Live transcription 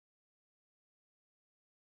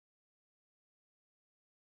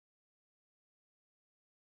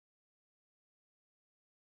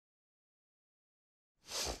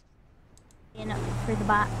You know, through the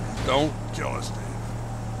back. Don't kill us, Dave.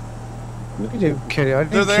 You didn't kill it. I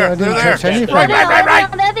didn't, They're there. touch anything. Right.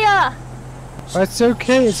 There they are. It's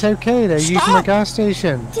okay. It's okay. They're using my gas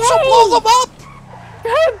station. Dave! So blow them up!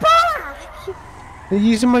 Go back! They're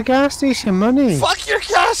using my gas station money. Fuck your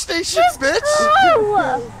gas station, bitch!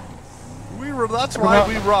 No! That's why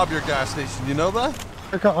we rob your gas station. You know that?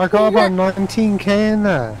 I got about 19k in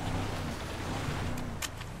there.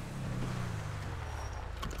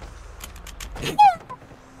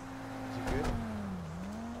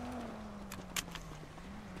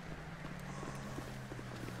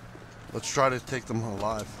 Let's try to take them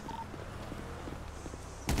alive.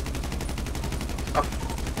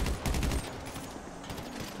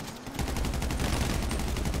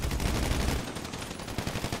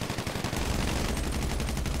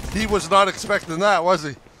 He was not expecting that, was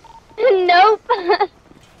he? Nope.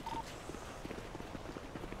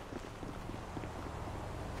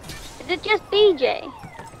 Is it just DJ?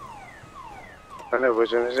 I know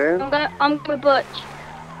which one is in. I'm going with Butch.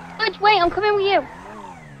 Butch, wait, I'm coming with you.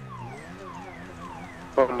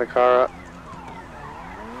 Putting the car up.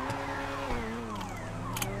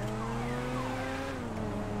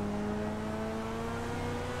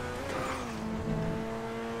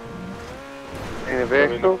 In a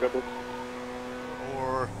vehicle?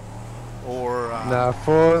 Or Nah,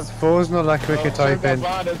 four's not that quick a type in.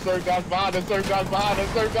 I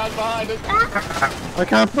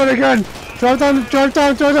can't put a gun! Drive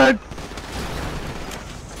down!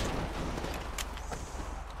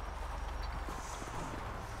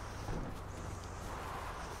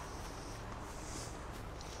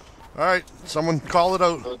 Alright, someone call it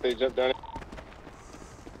out. They jumped down.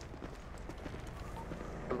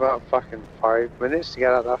 About fucking 5 minutes to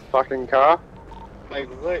get out of that fucking car. Like,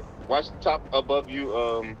 what? Watch the top above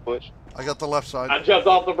you, Butch. I got the left side. I jumped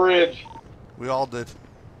off the bridge. We all did.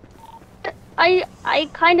 I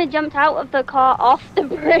kind of jumped out of the car off the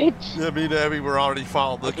bridge. Yeah, me and Abby were already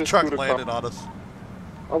followed. The truck landed on us.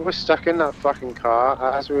 I was stuck in that fucking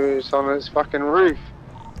car as we was on its fucking roof.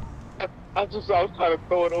 I was trying to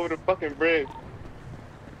throw it over the fucking bridge.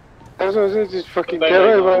 That's what I was just fucking get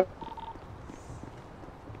over.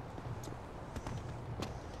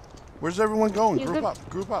 Where's everyone going?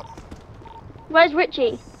 Group up. Where's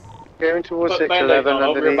Richie? Going towards 611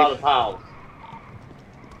 underneath.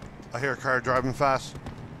 I hear a car driving fast.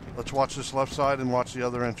 Let's watch this left side and watch the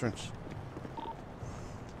other entrance.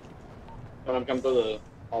 I'm gonna come through the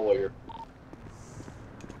hallway here.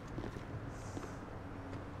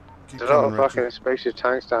 There's a lot of fucking spacious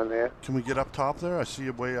tanks down there. Can we get up top there? I see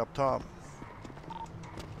you way up top.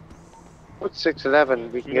 What's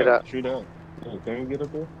 611? We can get up. Shoot out. Can we get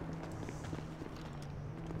up there?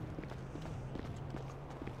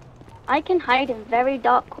 I can hide in very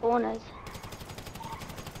dark corners.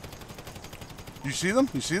 You see them?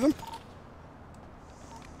 You see them?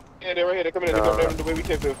 Yeah, they're right here. They're coming in. They're coming in the way we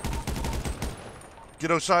came through.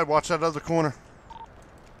 Get outside. Watch that other corner.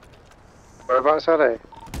 Whereabouts are they?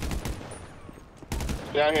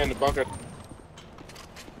 Down here in the bunker.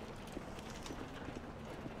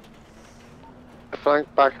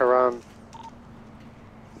 Flank back around.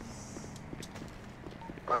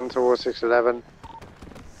 Run towards 611.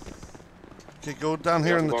 Okay, go down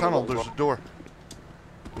here in the tunnel. There's a door.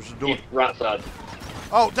 There's a door. Right side.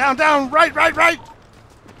 Oh, down! Right! Got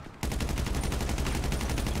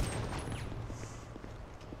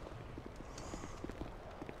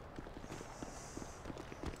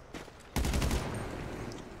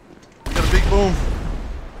a big boom.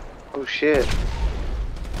 Oh shit.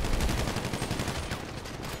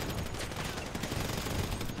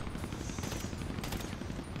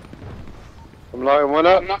 I'm lighting one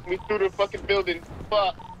up. Knocked me through the fucking building.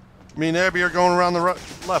 Fuck. Me and Abby are going around the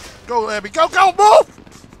left. Go, Abby. Go, move!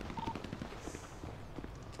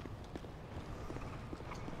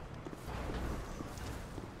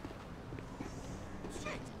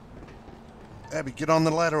 Abby, get on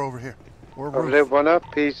the ladder over here. Or I've roof. lit one up.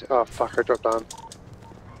 He's... Oh fuck, I dropped down.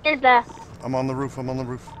 Is there? I'm on the roof.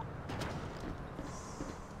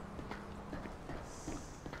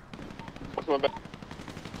 What's my back?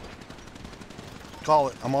 Call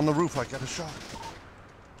it. I'm on the roof. I got a shot.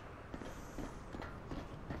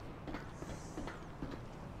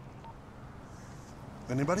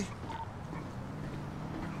 Anybody?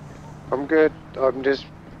 I'm good. I'm just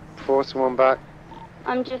forcing one back.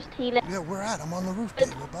 I'm just healing. Yeah, where at? I'm on the roof,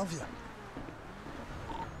 babe, above you.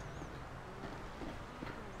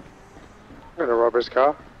 I'm gonna rob his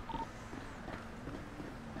car.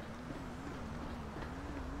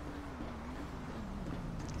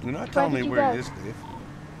 You're not telling me where he is, Dave.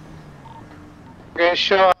 Get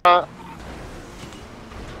shot.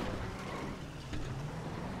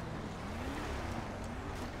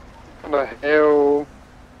 On the hill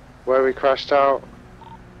where we crashed out.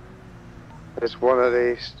 There's one at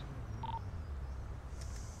least.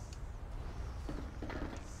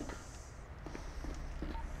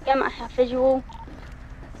 Yeah, I might have visual.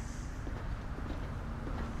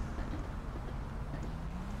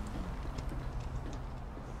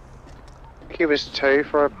 I think it was 2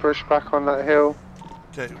 for a pushback on that hill.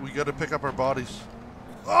 Okay, we gotta pick up our bodies.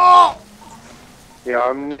 Oh! Yeah,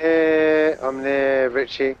 I'm near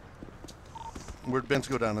Richie. Where'd Ben's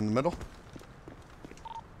go down in the middle?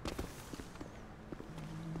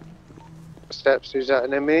 Steps, who's that,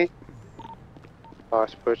 an enemy? Oh,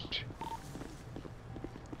 it's Bush.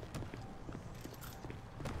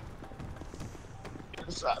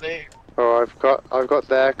 Oh, I've got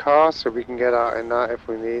their car, so we can get out in that if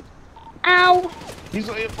we need. Ow! He's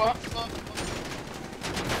on your box.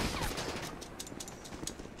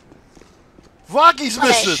 Fuck, he's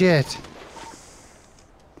missing! Shit.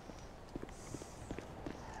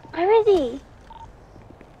 Where is he?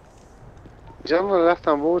 He's on the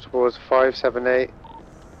left-hand wall towards 578.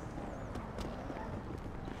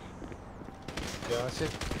 Got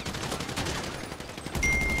it.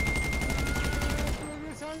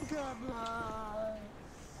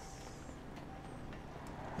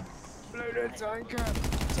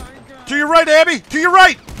 To your right, Abby! To your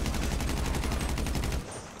right!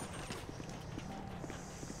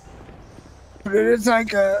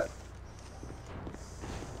 Tanker.